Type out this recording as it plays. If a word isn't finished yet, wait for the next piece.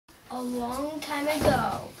a long time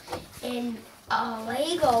ago in a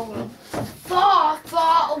Lego room far,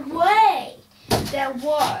 far away, there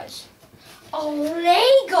was a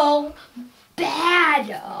Lego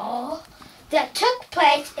battle that took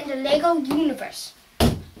place in the Lego universe.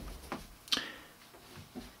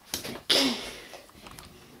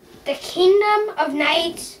 The Kingdom of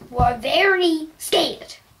Knights were very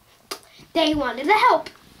scared. They wanted to help.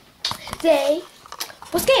 They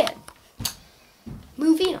were scared.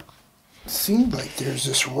 Moving on. Seemed like there's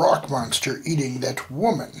this rock monster eating that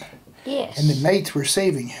woman. Yes. And the knights were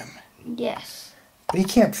saving him. Yes. But he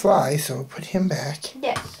can't fly, so put him back.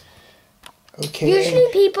 Yes. Okay. Usually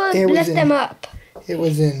people lift them up. It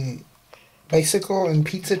was in Bicycle and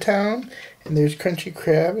Pizza Town, and there's Crunchy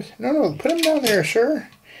Crab. No, put him down there, sure.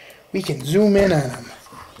 We can zoom in on him.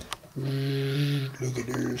 Look at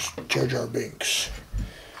this, Jar Jar Binks.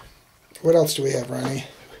 What else do we have, Ronnie?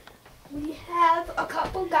 We have a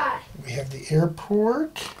couple guys. We have the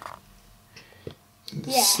airport,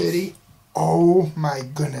 the city. Oh my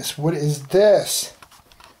goodness, what is this?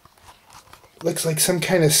 Looks like some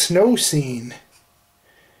kind of snow scene.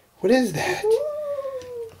 What is that?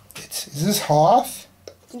 Is this Hoth?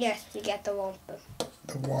 Yes, we got the Wolfe.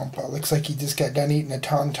 The Wampa. Looks like he just got done eating a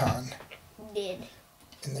tauntaun. Did.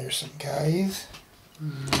 And there's some guys.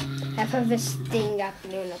 Half of his thing got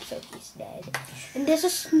blown up, so he's dead. And there's a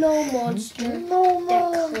snow monster. No,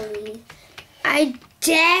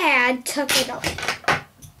 Dad took it off.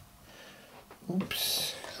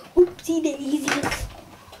 Oops. Oopsie daisy.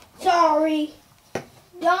 Sorry.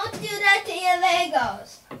 Don't do that to your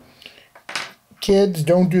Legos. Kids,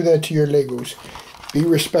 don't do that to your Legos. Be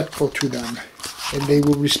respectful to them, and they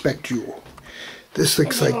will respect you. This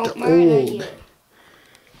looks like the old.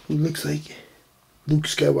 It looks like Luke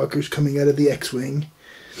Skywalker's coming out of the X-Wing.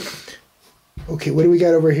 Okay, what do we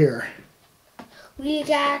got over here? We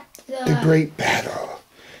got the Great Battle.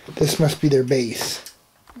 This must be their base.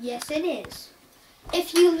 Yes, it is.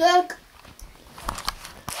 If you look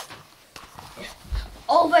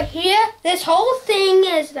over here, this whole thing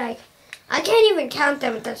is like, I can't even count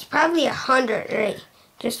them. There's probably 100 right,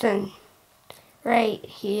 just in right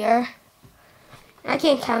here. I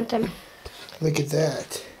can't count them. Look at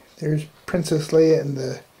that. There's Princess Leia in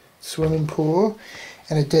the swimming pool,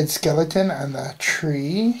 and a dead skeleton on the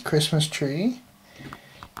tree, Christmas tree.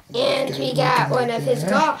 And we got one of his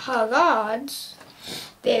gods.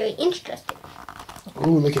 Very interesting.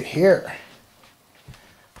 Ooh, look at here.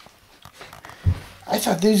 I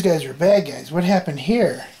thought these guys were bad guys. What happened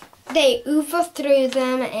here? They overthrew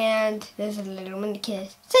them, and there's a little mini kid.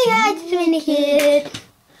 Say hi to the mini kid.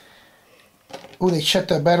 Oh, they shut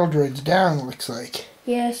the battle droids down, looks like.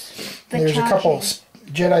 Yes. There's a couple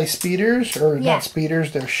Jedi speeders, or not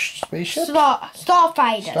speeders, they're spaceships?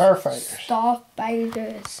 Starfighters.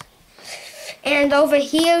 Starfighters. And over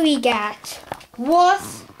here we got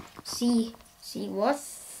Wolfe. See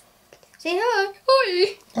Wolfe. Say hi.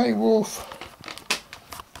 Hi. Hi, Wolf.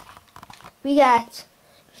 We got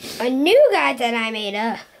a new guy that I made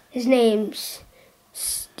up. His name's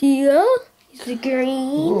Steel. He's the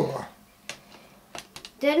green. Ooh.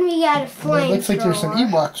 Then we got a flamethrower. It looks like there's some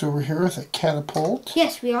Ewoks over here with a catapult.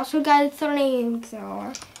 Yes, we also got a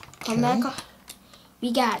flamethrower. Come back on.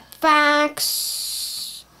 We got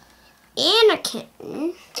Fox,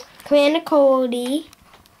 Anakin, Commander Cody,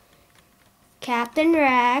 Captain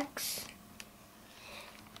Rex.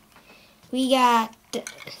 We got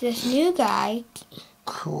this new guy.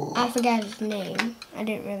 Cool. I forgot his name. I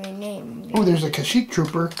didn't really name him. Oh, there's a Kashyyyk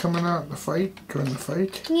trooper coming out in the fight, joining the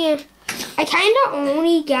fight. Yeah. I kind of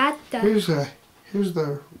only got the... Here's the...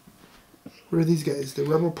 What are these guys? The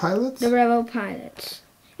Rebel pilots? The Rebel pilots.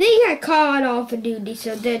 They got called off of duty,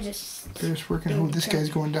 so they're just... They're just working. Oh, this guy's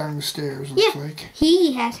going down the stairs, looks like.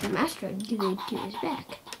 He has some asteroid glued to his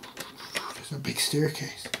back. There's a big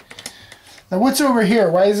staircase. Now, what's over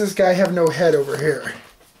here? Why does this guy have no head over here?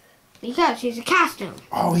 Because he's a costume.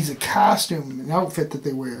 Oh, he's a costume, an outfit that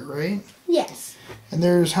they wear, right? Yes. And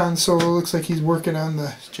there's Han Solo. Looks like he's working on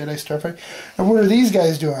the Jedi Starfighter. And what are these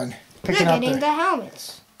guys doing? They're getting the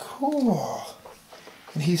helmets. Cool.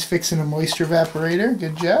 And he's fixing a moisture evaporator.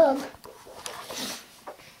 Good job.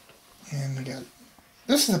 And we got...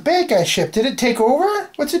 This is a bad guy ship. Did it take over?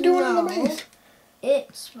 What's it doing in the base?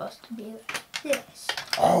 It's supposed to be like this.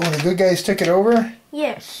 Oh, the good guys took it over?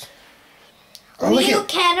 Yes. Oh, look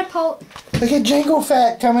catapult. Look at Jango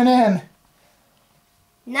Fett coming in.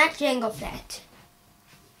 Not Jango Fett.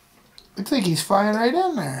 Looks like he's flying right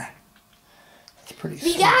in there. That's pretty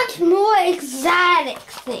sweet. We got more exotic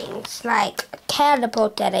things, like a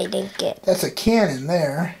catapult that I didn't get. That's a cannon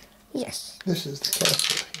there. Yes. This is the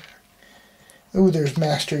castle here. Ooh, there's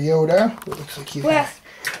Master Yoda. It looks like you. Well,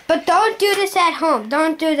 but don't do this at home.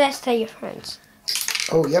 Don't do this to your friends.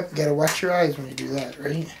 Oh, yep. Gotta watch your eyes when you do that,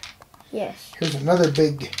 right? Yes. Here's another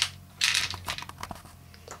big.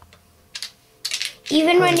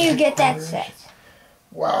 Even when you get that set.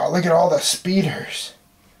 Wow, look at all the speeders.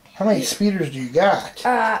 How many speeders do you got?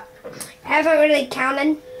 Haven't really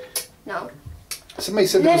counted. No. Somebody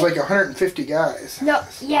said there was like 150 guys. No,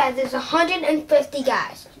 yeah, there's 150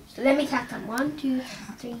 guys. So let me count them. 1, 2,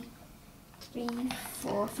 3,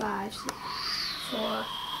 4, 5, 6, 4,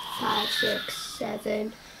 5, 6,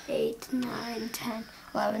 7, 8, 9, 10,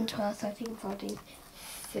 11, 12, 13, 14,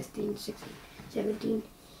 15, 16, 17,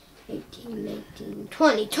 18, 19,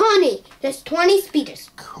 20. 20! There's 20 speeders.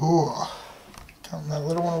 Cool. Counting that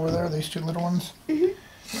little one over there, these two little ones? Mm-hmm.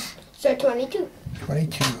 So 22.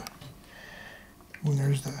 22. And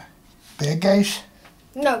there's the bad guys.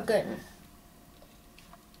 No good.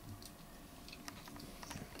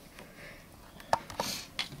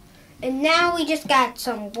 And now we just got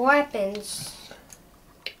some weapons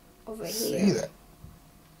over here. See that?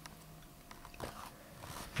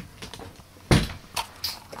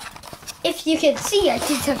 If you can see, I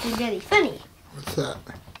did something really funny. What's that?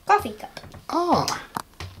 Coffee cup. Ah.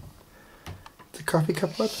 It's a coffee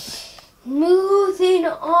cup weapon. Moving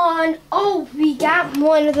on. Oh, we got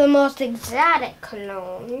one of the most exotic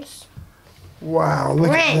clones. Wow,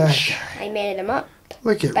 look Wrench. at that guy. I made him up.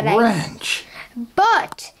 Look at But Wrench.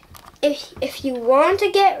 But if you want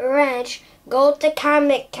to get Wrench, go to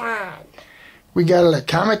Comic Con. We got it at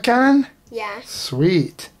Comic Con? Yeah.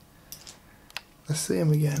 Sweet. Let's see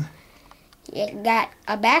him again. You got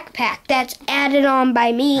a backpack that's added on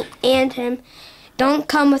by me and him. Don't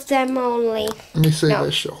come with them only. Let me see No.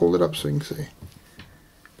 this. Hold it up so you can see.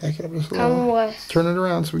 Back it up just a Come little. with. Turn it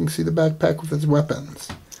around so we can see the backpack with its weapons.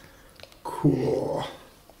 Cool.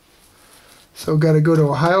 So got to go to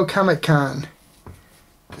Ohio Comic Con.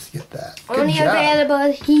 Let's get that. Good Only job.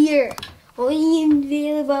 available here. Only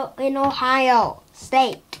available in Ohio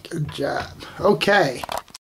State. Good job. Okay.